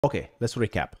Okay, let's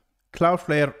recap.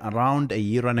 Cloudflare around a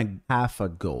year and a half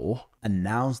ago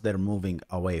announced they're moving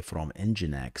away from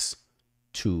NGINX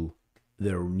to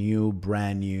their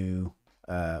brand new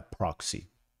proxy.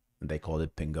 And they call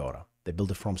it Pingora. They built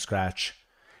it from scratch.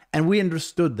 And we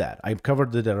understood that. I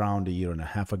covered it around a year and a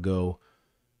half ago,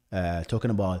 talking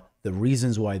about the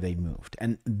reasons why they moved.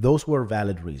 And those were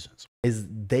valid reasons. Is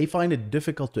they find it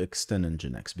difficult to extend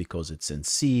NGINX because it's in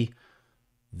C.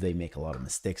 They make a lot of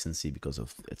mistakes in C because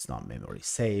of it's not memory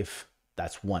safe.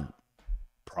 That's one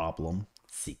problem,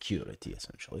 security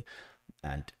essentially.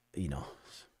 And, you know,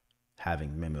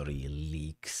 having memory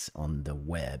leaks on the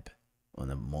web, on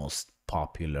the most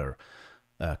popular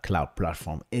cloud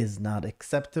platform is not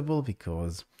acceptable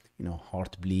because, you know,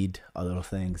 heartbleed, other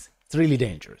things. It's really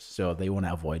dangerous. So they want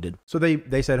to avoid it. So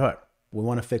they said, hey, we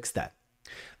want to fix that.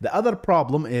 The other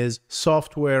problem is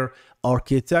software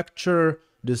architecture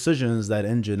decisions that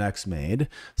NGINX made,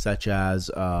 such as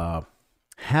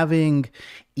having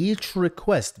each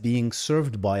request being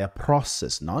served by a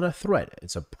process, not a thread.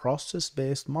 It's a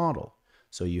process-based model.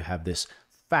 So you have this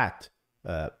fat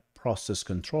process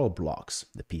control blocks,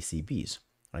 the PCBs.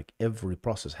 Like every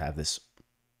process have this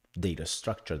data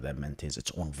structure that maintains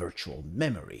its own virtual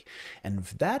memory. And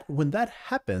when that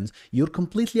happens, you're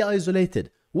completely isolated,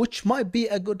 which might be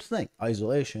a good thing.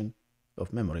 Isolation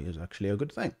of memory is actually a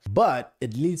good thing, but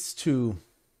it leads to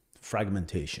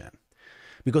fragmentation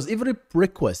because every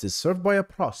request is served by a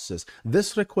process.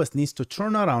 This request needs to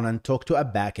turn around and talk to a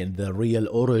backend, the real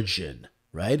origin,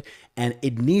 right? And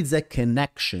it needs a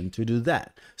connection to do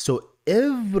that. So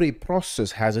every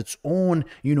process has its own,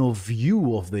 you know,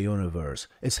 view of the universe.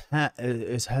 It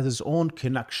has its own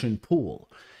connection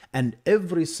pool. And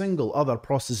every single other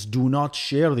process do not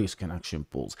share these connection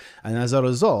pools. And as a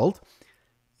result,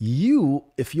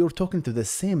 if you're talking to the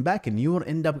same backend, you will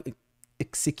end up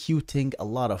executing a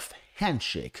lot of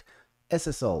handshake,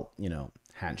 SSL, you know,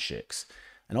 handshakes,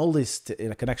 and all this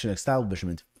connection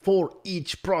establishment for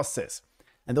each process.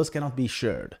 And those cannot be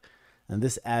shared. And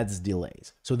this adds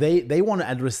delays. So they want to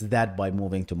address that by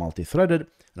moving to multi-threaded.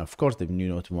 And of course, when you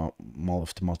know to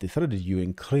move to multi-threaded, you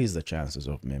increase the chances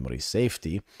of memory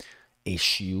safety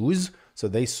issues. So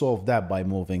they solve that by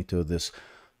moving to this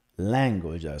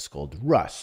language that's called Rust.